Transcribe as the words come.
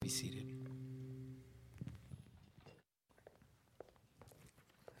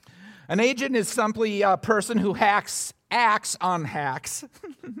An agent is simply a person who acts on hacks.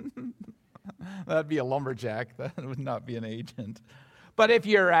 That'd be a lumberjack. That would not be an agent. But if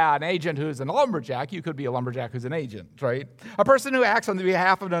you're an agent who's a lumberjack, you could be a lumberjack who's an agent, right? A person who acts on the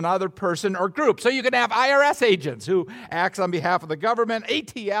behalf of another person or group. So you can have IRS agents who acts on behalf of the government,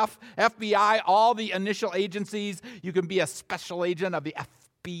 ATF, FBI, all the initial agencies. You can be a special agent of the FBI.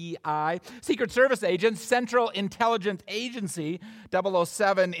 Secret Service agent, Central Intelligence Agency.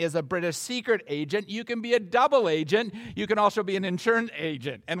 007 is a British secret agent. You can be a double agent. You can also be an insurance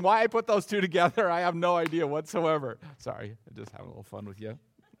agent. And why I put those two together, I have no idea whatsoever. Sorry, I'm just having a little fun with you.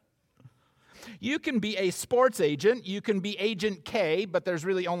 You can be a sports agent. You can be Agent K, but there's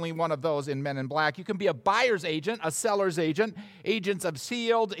really only one of those in Men in Black. You can be a buyer's agent, a seller's agent, Agents of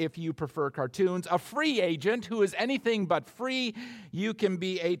S.H.I.E.L.D. if you prefer cartoons, a free agent who is anything but free. You can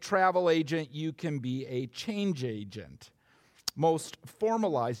be a travel agent. You can be a change agent. Most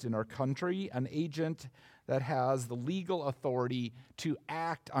formalized in our country, an agent that has the legal authority to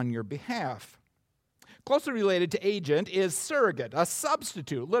act on your behalf. Closely related to agent is surrogate, a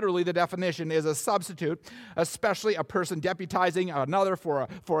substitute. Literally, the definition is a substitute, especially a person deputizing another for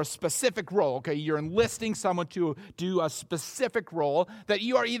a specific role. Okay, you're enlisting someone to do a specific role that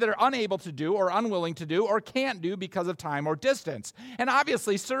you are either unable to do or unwilling to do or can't do because of time or distance. And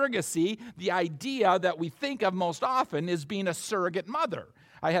obviously, surrogacy, the idea that we think of most often is being a surrogate mother.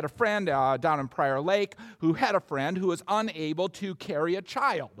 I had a friend down in Prior Lake who had a friend who was unable to carry a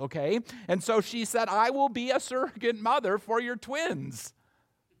child, okay? And so she said, I will be a surrogate mother for your twins.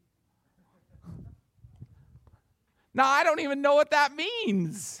 Now, I don't even know what that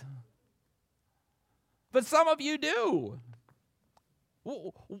means. But some of you do.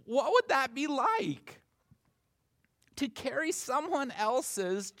 What would that be like? To carry someone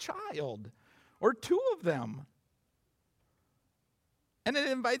else's child, or two of them. And it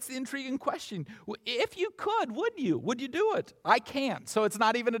invites the intriguing question. If you could, would you? Would you do it? I can't, so it's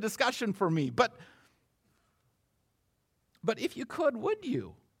not even a discussion for me. But if you could, would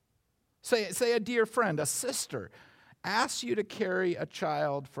you? Say a dear friend, a sister, asks you to carry a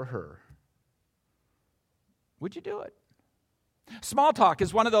child for her. Would you do it? Small talk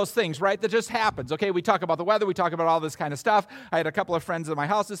is one of those things, right, that just happens. Okay, we talk about the weather, we talk about all this kind of stuff. I had a couple of friends at my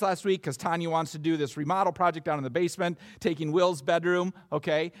house this last week because Tanya wants to do this remodel project down in the basement, taking Will's bedroom,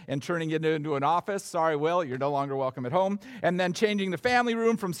 okay, and turning it into an office. Sorry, Will, you're no longer welcome at home. And then changing the family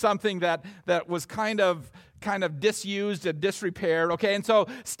room from something that was kind of disused and disrepaired, okay? And so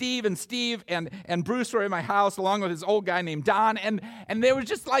Steve and Bruce were in my house along with his old guy named Don, and there was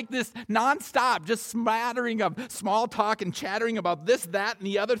just like this nonstop, just smattering of small talk and chattering about this, that, and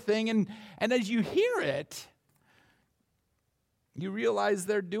the other thing. And as you hear it, you realize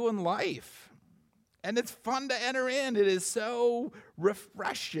they're doing life. And it's fun to enter in. It is so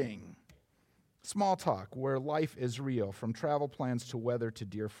refreshing. Small talk where life is real, from travel plans to weather to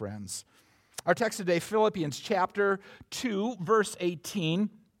dear friends. Our text today, Philippians chapter 2, verse 19.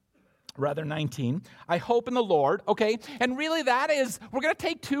 I hope in the Lord, okay? And really that is, we're going to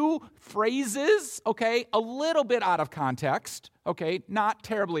take two phrases, okay, a little bit out of context, okay, not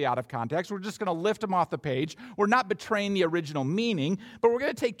terribly out of context. We're just going to lift them off the page. We're not betraying the original meaning, but we're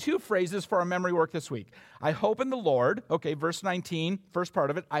going to take two phrases for our memory work this week. I hope in the Lord, okay, verse 19, first part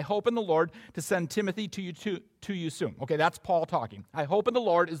of it. I hope in the Lord to send Timothy to you soon. Okay, that's Paul talking. I hope in the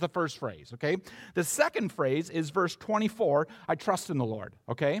Lord is the first phrase, okay? The second phrase is verse 24, I trust in the Lord,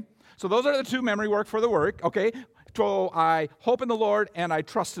 okay? So those are the two memory work for the work, okay? So I hope in the Lord and I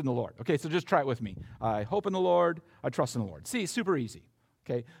trust in the Lord. Okay, so just try it with me. I hope in the Lord, I trust in the Lord. See, super easy,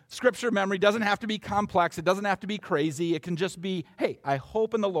 okay? Scripture memory doesn't have to be complex. It doesn't have to be crazy. It can just be, hey, I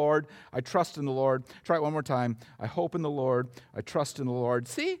hope in the Lord, I trust in the Lord. Try it one more time. I hope in the Lord, I trust in the Lord.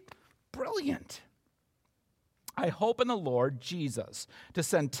 See? Brilliant. I hope in the Lord Jesus to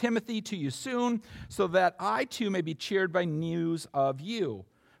send Timothy to you soon so that I too may be cheered by news of you.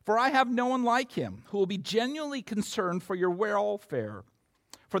 For I have no one like him who will be genuinely concerned for your welfare.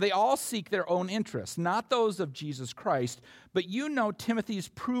 For they all seek their own interests, not those of Jesus Christ. But you know Timothy's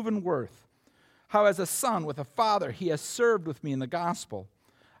proven worth, how as a son with a father he has served with me in the gospel.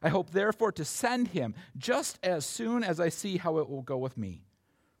 I hope therefore to send him just as soon as I see how it will go with me.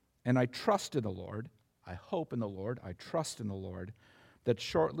 And I trust in the Lord, I hope in the Lord, I trust in the Lord, that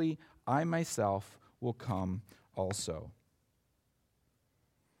shortly I myself will come also.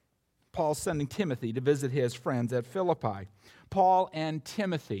 Paul's sending Timothy to visit his friends at Philippi. Paul and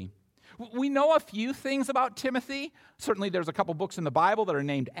Timothy We know a few things about Timothy. Certainly there's a couple books in the Bible that are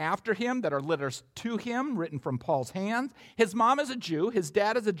named after him, that are letters to him, written from Paul's hands. His mom is a Jew. His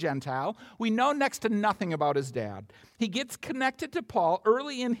dad is a Gentile. We know next to nothing about his dad. He gets connected to Paul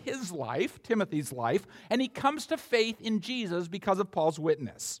early in his life, Timothy's life, and he comes to faith in Jesus because of Paul's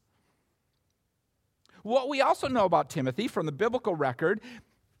witness. What we also know about Timothy from the biblical record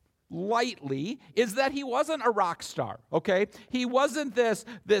lightly is that he wasn't a rock star, okay? He wasn't this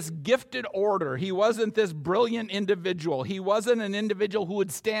gifted orator. He wasn't this brilliant individual. He wasn't an individual who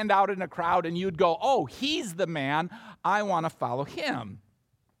would stand out in a crowd and you'd go, oh, he's the man. I want to follow him.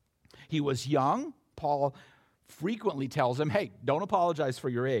 He was young. Paul frequently tells him, hey, don't apologize for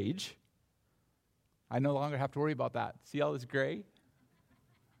your age. I no longer have to worry about that. See all this gray?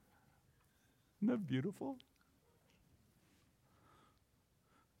 Isn't that beautiful?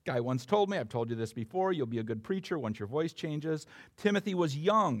 Guy once told me, I've told you this before, you'll be a good preacher once your voice changes. Timothy was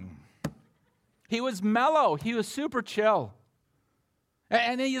young. He was mellow. He was super chill.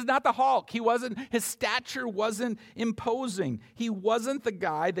 And he's not the Hulk. His stature wasn't imposing. He wasn't the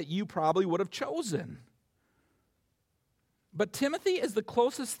guy that you probably would have chosen. But Timothy is the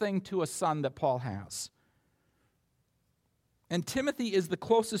closest thing to a son that Paul has. And Timothy is the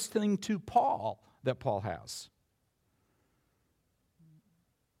closest thing to Paul that Paul has.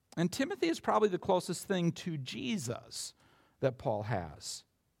 And Timothy is probably the closest thing to Jesus that Paul has.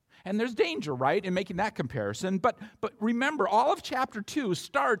 And there's danger, right, in making that comparison. But remember, all of chapter 2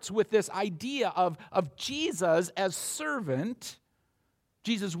 starts with this idea of Jesus as servant,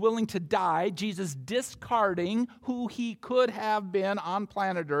 Jesus willing to die, Jesus discarding who he could have been on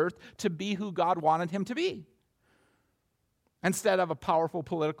planet Earth to be who God wanted him to be. Instead of a powerful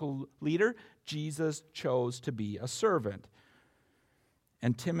political leader, Jesus chose to be a servant.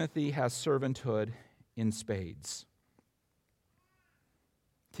 And Timothy has servanthood in spades.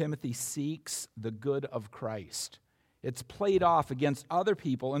 Timothy seeks the good of Christ. It's played off against other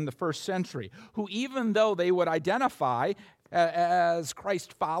people in the first century who, even though they would identify as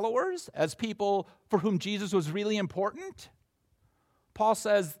Christ followers, as people for whom Jesus was really important, Paul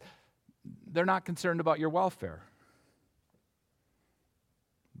says they're not concerned about your welfare.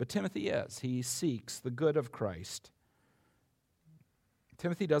 But Timothy is. He seeks the good of Christ.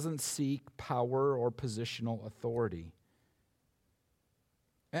 Timothy doesn't seek power or positional authority.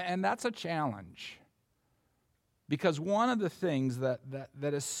 And that's a challenge. Because one of the things that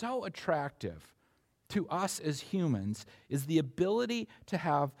is so attractive to us as humans is the ability to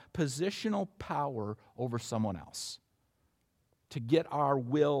have positional power over someone else, to get our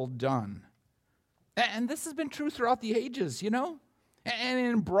will done. And this has been true throughout the ages, you know? And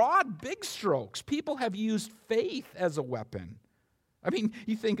in broad, big strokes, people have used faith as a weapon. I mean,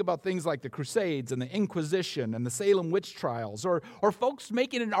 you think about things like the Crusades and the Inquisition and the Salem witch trials, or folks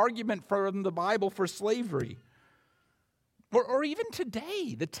making an argument from the Bible for slavery. Or even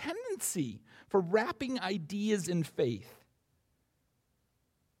today, the tendency for wrapping ideas in faith.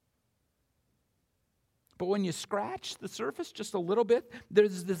 But when you scratch the surface just a little bit,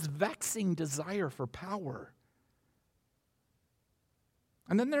 there's this vexing desire for power.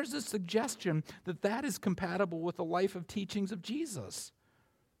 And then there's a suggestion that that is compatible with the life of teachings of Jesus.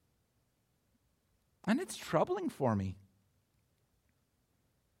 And it's troubling for me.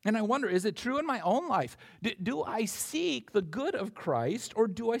 And I wonder, is it true in my own life? Do I seek the good of Christ, or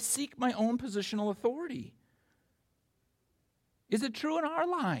do I seek my own positional authority? Is it true in our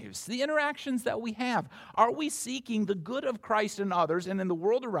lives, the interactions that we have? Are we seeking the good of Christ in others and in the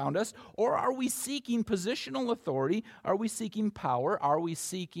world around us, or are we seeking positional authority? Are we seeking power? Are we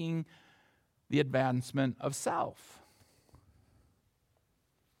seeking the advancement of self?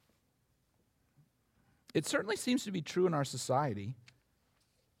 It certainly seems to be true in our society.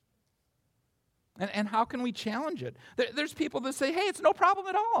 And how can we challenge it? There's people that say, hey, it's no problem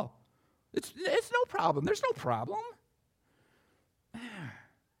at all. It's no problem. There's no problem.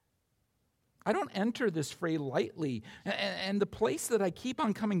 I don't enter this fray lightly. And the place that I keep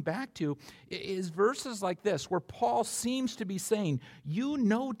on coming back to is verses like this, where Paul seems to be saying, you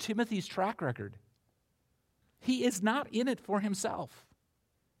know Timothy's track record. He is not in it for himself.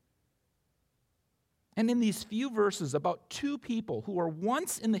 And in these few verses about two people who are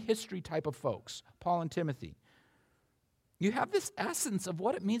once in the history type of folks, Paul and Timothy, you have this essence of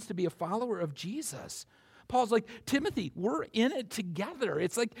what it means to be a follower of Jesus. Paul's like, Timothy, we're in it together.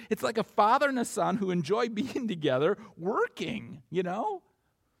 It's like a father and a son who enjoy being together, working, you know?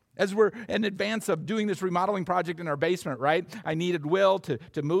 As we're in advance of doing this remodeling project in our basement, right? I needed Will to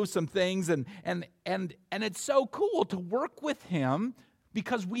move some things, and it's so cool to work with him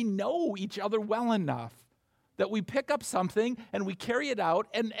because we know each other well enough that we pick up something and we carry it out,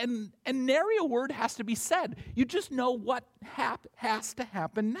 and nary a word has to be said. You just know what has to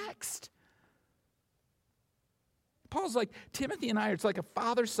happen next. Paul's like, Timothy and I, it's like a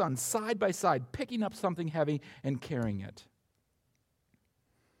father-son, side by side, picking up something heavy and carrying it.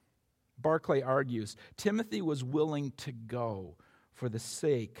 Barclay argues, Timothy was willing to go for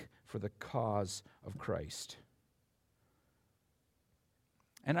the cause of Christ.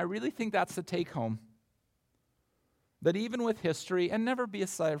 And I really think that's the take home. That even with history, and never be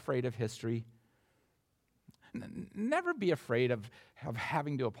afraid of history, never be afraid of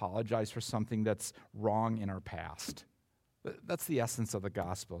having to apologize for something that's wrong in our past. That's the essence of the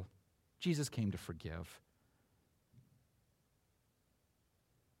gospel. Jesus came to forgive.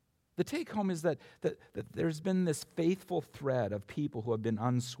 The take home is that there's been this faithful thread of people who have been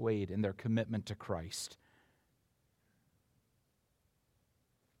unswayed in their commitment to Christ.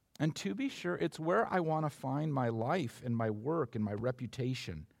 And to be sure, it's where I want to find my life and my work and my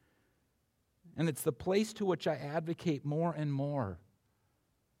reputation. And it's the place to which I advocate more and more.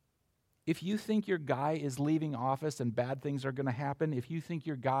 If you think your guy is leaving office and bad things are going to happen, if you think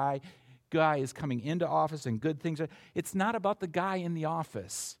your guy is coming into office and good things are, it's not about the guy in the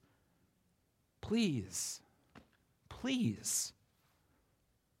office. Please,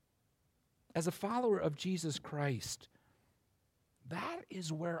 as a follower of Jesus Christ, that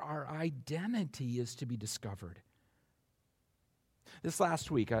is where our identity is to be discovered. This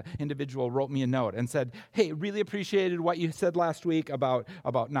last week, an individual wrote me a note and said, hey, really appreciated what you said last week about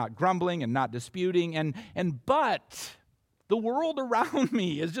not grumbling and not disputing, but the world around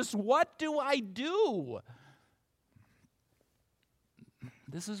me is just, what do I do?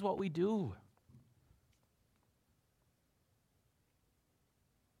 This is what we do.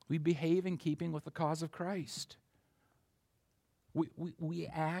 We behave in keeping with the cause of Christ. We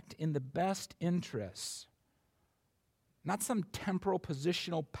act in the best interests, not some temporal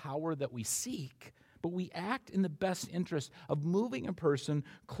positional power that we seek, but we act in the best interest of moving a person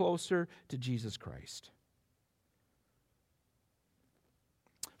closer to Jesus Christ.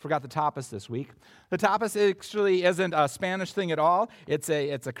 Forgot the tapas this week. The tapas actually isn't a Spanish thing at all. It's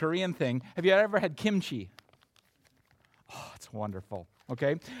a Korean thing. Have you ever had kimchi? Oh, it's wonderful.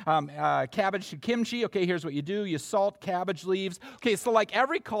 Okay, cabbage to kimchi. Okay, here's what you do. You salt cabbage leaves. Okay, so like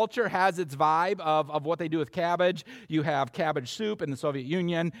every culture has its vibe of what they do with cabbage. You have cabbage soup in the Soviet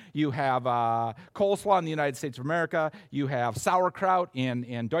Union. You have coleslaw in the United States of America. You have sauerkraut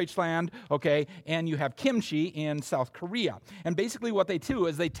in Deutschland. Okay, and you have kimchi in South Korea. And basically what they do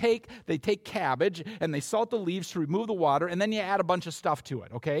is they take cabbage and they salt the leaves to remove the water, and then you add a bunch of stuff to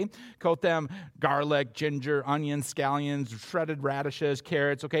it. Okay, coat them garlic, ginger, onions, scallions, shredded radishes,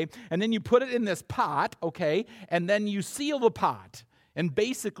 carrots, okay? And then you put it in this pot, okay? And then you seal the pot. And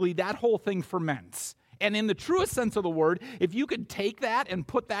basically that whole thing ferments. And in the truest sense of the word, if you could take that and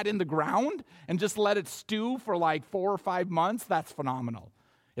put that in the ground and just let it stew for like 4 or 5 months, that's phenomenal.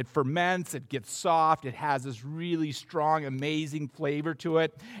 It ferments, it gets soft, it has this really strong, amazing flavor to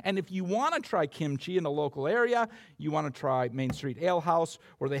it. And if you want to try kimchi in the local area, you want to try Main Street Ale House,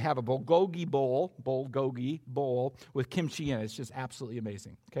 where they have a bulgogi bowl with kimchi in it. It's just absolutely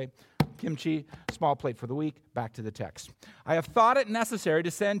amazing, okay? Kimchi, small plate for the week. Back to the text. I have thought it necessary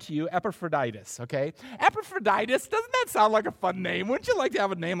to send to you Epaphroditus, okay? Epaphroditus, doesn't that sound like a fun name? Wouldn't you like to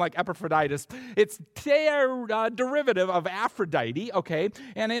have a name like Epaphroditus? It's derivative of Aphrodite, okay?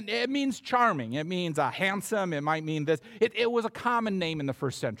 And it means charming. It means handsome. It might mean this. It was a common name in the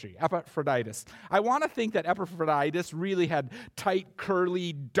first century, Epaphroditus. I want to think that Epaphroditus really had tight,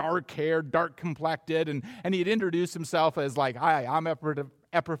 curly, dark hair, dark complected, and he'd introduced himself as like, hi, I'm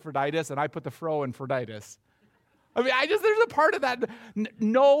Epaphroditus, and I put the fro in Phroditus. I mean, there's a part of that,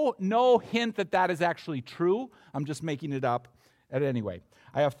 no hint that is actually true. I'm just making it up. At any rate,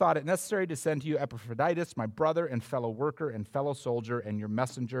 I have thought it necessary to send to you Epaphroditus, my brother and fellow worker and fellow soldier, and your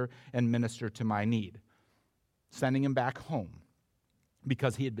messenger and minister to my need. Sending him back home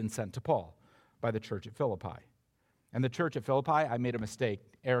because he had been sent to Paul by the church at Philippi. And the church at Philippi, I made a mistake.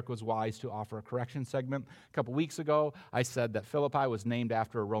 Eric was wise to offer a correction segment. A couple weeks ago, I said that Philippi was named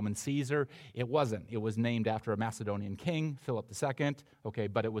after a Roman Caesar. It wasn't. It was named after a Macedonian king, Philip II, okay,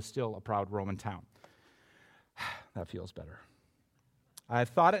 but it was still a proud Roman town. That feels better. I have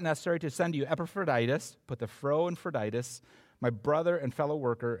thought it necessary to send you Epaphroditus, put the fro in Phroditus, my brother and fellow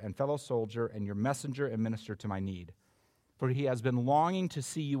worker and fellow soldier, and your messenger and minister to my need. For he has been longing to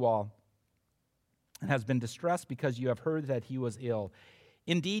see you all, and has been distressed because you have heard that he was ill.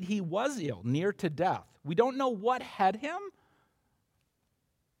 Indeed, he was ill, near to death. We don't know what had him,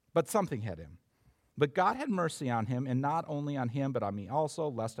 but something had him. But God had mercy on him, and not only on him, but on me also,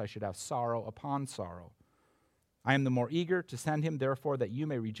 lest I should have sorrow upon sorrow. I am the more eager to send him, therefore, that you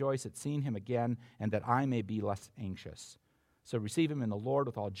may rejoice at seeing him again, and that I may be less anxious. So receive him in the Lord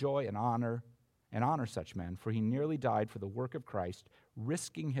with all joy and honor such men, for he nearly died for the work of Christ,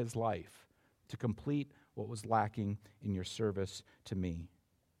 risking his life to complete what was lacking in your service to me.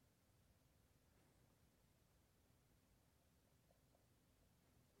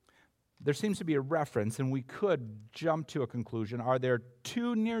 There seems to be a reference, and we could jump to a conclusion. Are there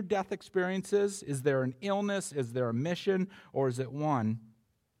two near-death experiences? Is there an illness? Is there a mission? Or is it one?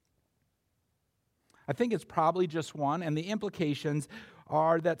 I think it's probably just one, and the implications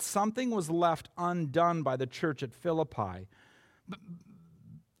are that something was left undone by the church at Philippi.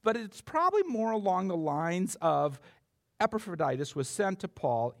 But it's probably more along the lines of Epaphroditus was sent to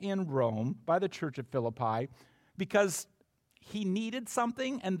Paul in Rome by the church at Philippi because he needed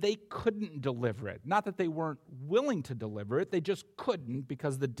something and they couldn't deliver it. Not that they weren't willing to deliver it, they just couldn't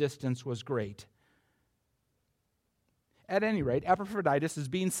because the distance was great. At any rate, Epaphroditus is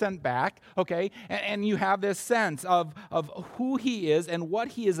being sent back, okay? And you have this sense of who he is and what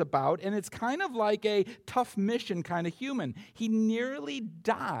he is about, and it's kind of like a tough mission kind of human. He nearly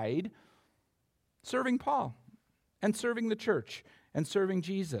died serving Paul and serving the church and serving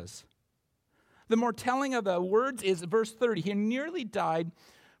Jesus. The more telling of the words is verse 30. He nearly died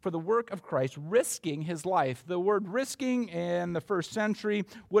for the work of Christ, risking his life. The word risking in the first century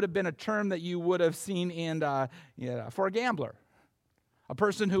would have been a term that you would have seen for a gambler, a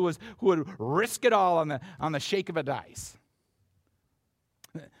person who would risk it all on the shake of a dice.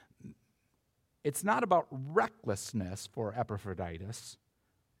 It's not about recklessness for Epaphroditus.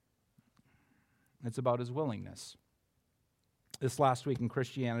 It's about his willingness. This last week in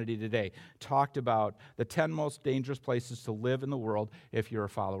Christianity Today talked about the 10 most dangerous places to live in the world if you're a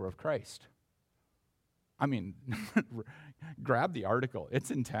follower of Christ. I mean, grab the article. It's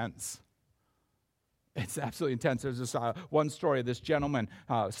intense. It's absolutely intense. There's this one story of this gentleman,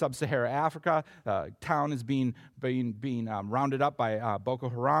 sub-Saharan Africa. Town is being rounded up by Boko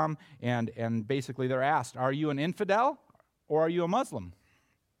Haram, and basically they're asked, are you an infidel or are you a Muslim?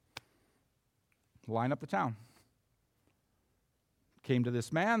 Line up the town. Came to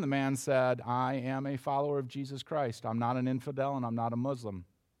this man. The man said, I am a follower of Jesus Christ. I'm not an infidel and I'm not a Muslim.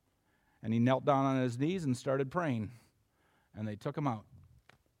 And he knelt down on his knees and started praying. And they took him out.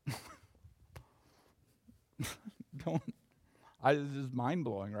 This is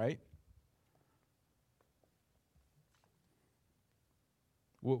mind-blowing, right?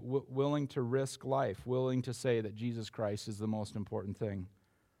 Willing to risk life, willing to say that Jesus Christ is the most important thing.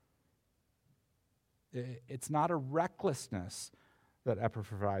 It's not a recklessness that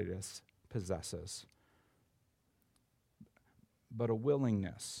Epaphroditus possesses, but a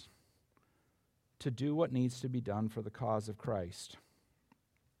willingness to do what needs to be done for the cause of Christ.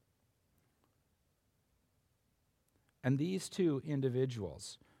 And these two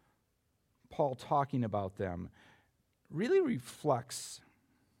individuals, Paul talking about them, really reflects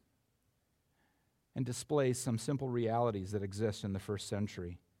and displays some simple realities that exist in the first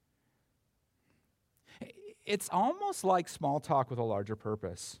century. It's almost like small talk with a larger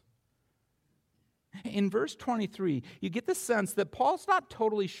purpose. In verse 23, you get the sense that Paul's not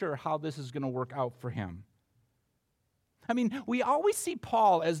totally sure how this is going to work out for him. I mean, we always see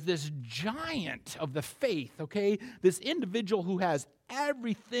Paul as this giant of the faith, okay? This individual who has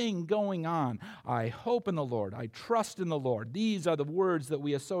everything going on. I hope in the Lord. I trust in the Lord. These are the words that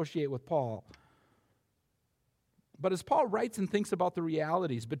we associate with Paul. But as Paul writes and thinks about the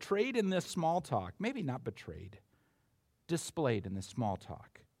realities betrayed in this small talk, maybe not betrayed, displayed in this small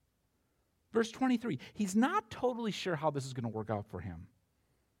talk. Verse 23, he's not totally sure how this is going to work out for him.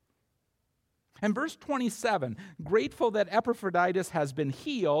 And verse 27, grateful that Epaphroditus has been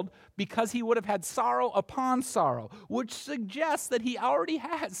healed because he would have had sorrow upon sorrow, which suggests that he already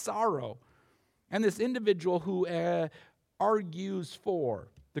has sorrow. And this individual who argues for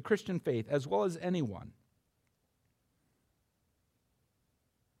the Christian faith as well as anyone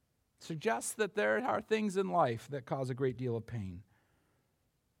suggests that there are things in life that cause a great deal of pain.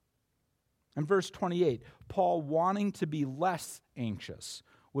 And verse 28, Paul wanting to be less anxious,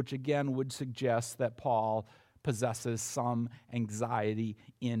 which again would suggest that Paul possesses some anxiety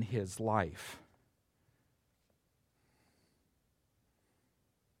in his life.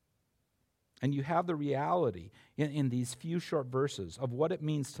 And you have the reality in these few short verses of what it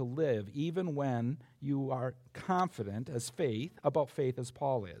means to live, even when you are confident about faith as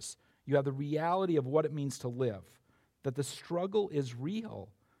Paul is. You have the reality of what it means to live, that the struggle is real,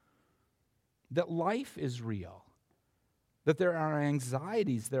 that life is real, that there are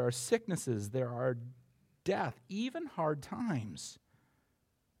anxieties, there are sicknesses, there are death, even hard times.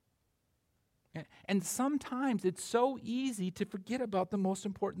 And sometimes it's so easy to forget about the most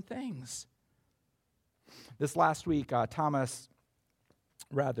important things. This last week,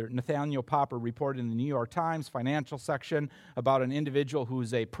 Nathaniel Popper reported in the New York Times financial section about an individual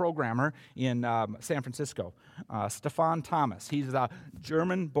who's a programmer in San Francisco, Stefan Thomas. He's a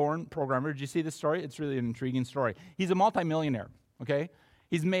German-born programmer. Did you see this story? It's really an intriguing story. He's a multimillionaire, okay?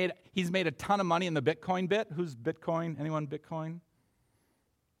 He's made a ton of money in the Bitcoin bit. Who's Bitcoin? Anyone Bitcoin?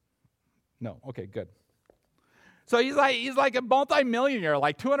 No. Okay, good. So he's like a multimillionaire,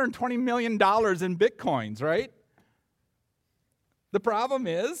 like $220 million in Bitcoins, right? The problem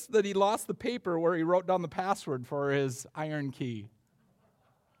is that he lost the paper where he wrote down the password for his iron key.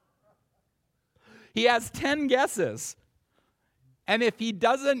 He has 10 guesses. And if he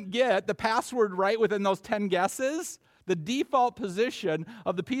doesn't get the password right within those 10 guesses, the default position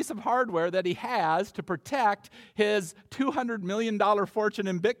of the piece of hardware that he has to protect his $200 million fortune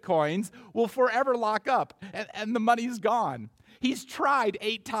in Bitcoins will forever lock up, and the money's gone. He's tried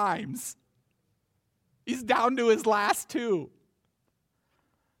 8 times. He's down to his last 2.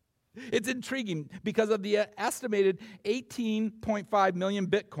 It's intriguing because of the estimated 18.5 million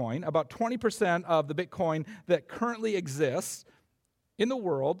Bitcoin, about 20% of the Bitcoin that currently exists in the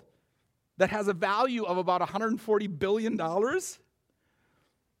world, that has a value of about $140 billion,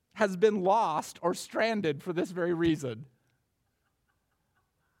 has been lost or stranded for this very reason.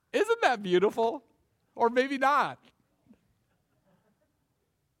 Isn't that beautiful? Or maybe not.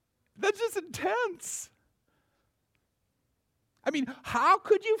 That's just intense. I mean, how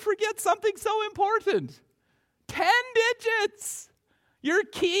could you forget something so important? 10 digits! Your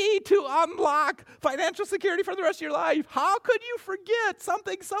key to unlock financial security for the rest of your life. How could you forget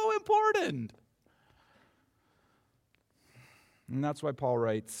something so important? And that's why Paul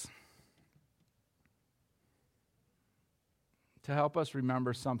writes, to help us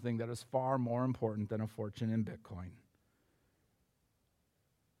remember something that is far more important than a fortune in Bitcoin.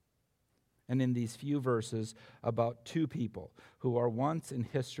 And in these few verses, about 2 people who are once in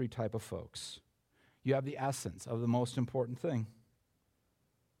history type of folks, you have the essence of the most important thing.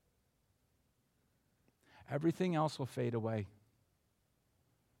 Everything else will fade away.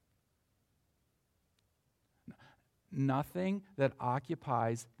 Nothing that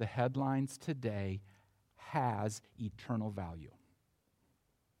occupies the headlines today has eternal value.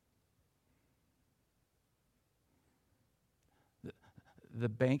 The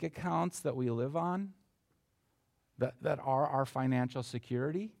bank accounts that we live on, that are our financial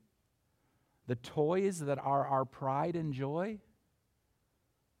security, the toys that are our pride and joy,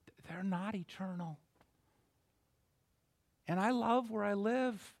 they're not eternal. And I love where I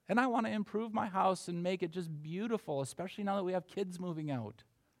live, and I want to improve my house and make it just beautiful, especially now that we have kids moving out.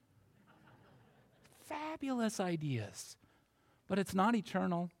 Fabulous ideas. But it's not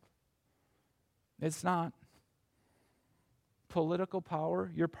eternal. It's not. Political power,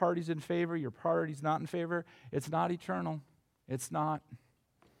 your party's in favor, your party's not in favor, it's not eternal. It's not.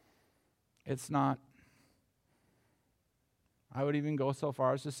 It's not. I would even go so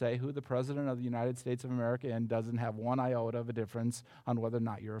far as to say who the President of the United States of America and doesn't have one iota of a difference on whether or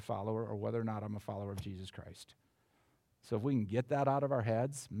not you're a follower or whether or not I'm a follower of Jesus Christ. So if we can get that out of our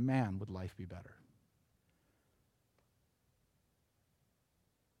heads, man, would life be better.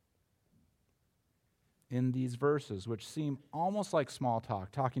 In these verses, which seem almost like small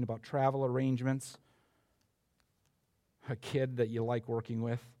talk, talking about travel arrangements, a kid that you like working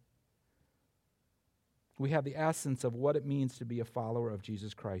with, we have the essence of what it means to be a follower of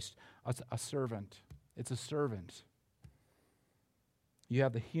Jesus Christ, a servant. It's a servant. You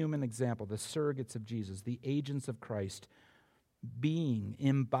have the human example, the surrogates of Jesus, the agents of Christ,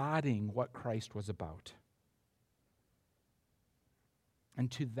 embodying what Christ was about. And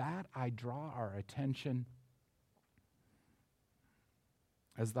to that I draw our attention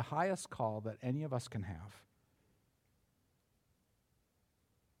as the highest call that any of us can have,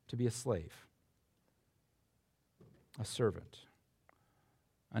 to be a slave, a servant,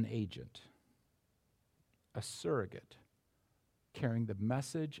 an agent, a surrogate, carrying the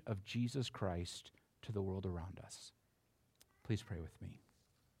message of Jesus Christ to the world around us. Please pray with me.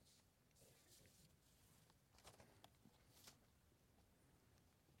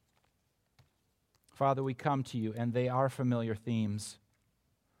 Father, we come to you, and they are familiar themes.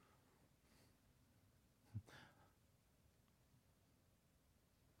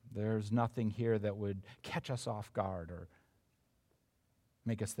 There's nothing here that would catch us off guard or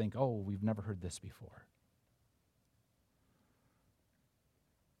make us think, oh, we've never heard this before.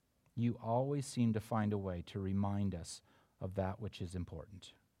 You always seem to find a way to remind us of that which is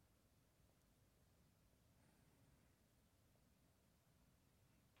important.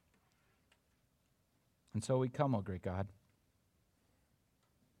 And so we come, O great God.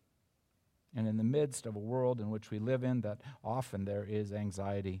 And in the midst of a world in which we live in, that often there is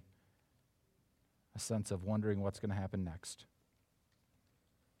anxiety, a sense of wondering what's going to happen next.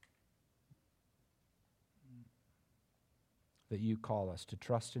 That you call us to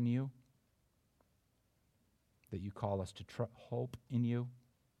trust in you, that you call us to hope in you,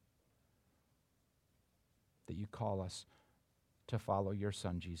 that you call us to follow your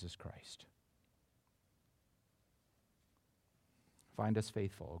Son, Jesus Christ. Find us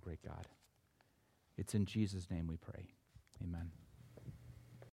faithful, O great God. It's in Jesus' name we pray. Amen.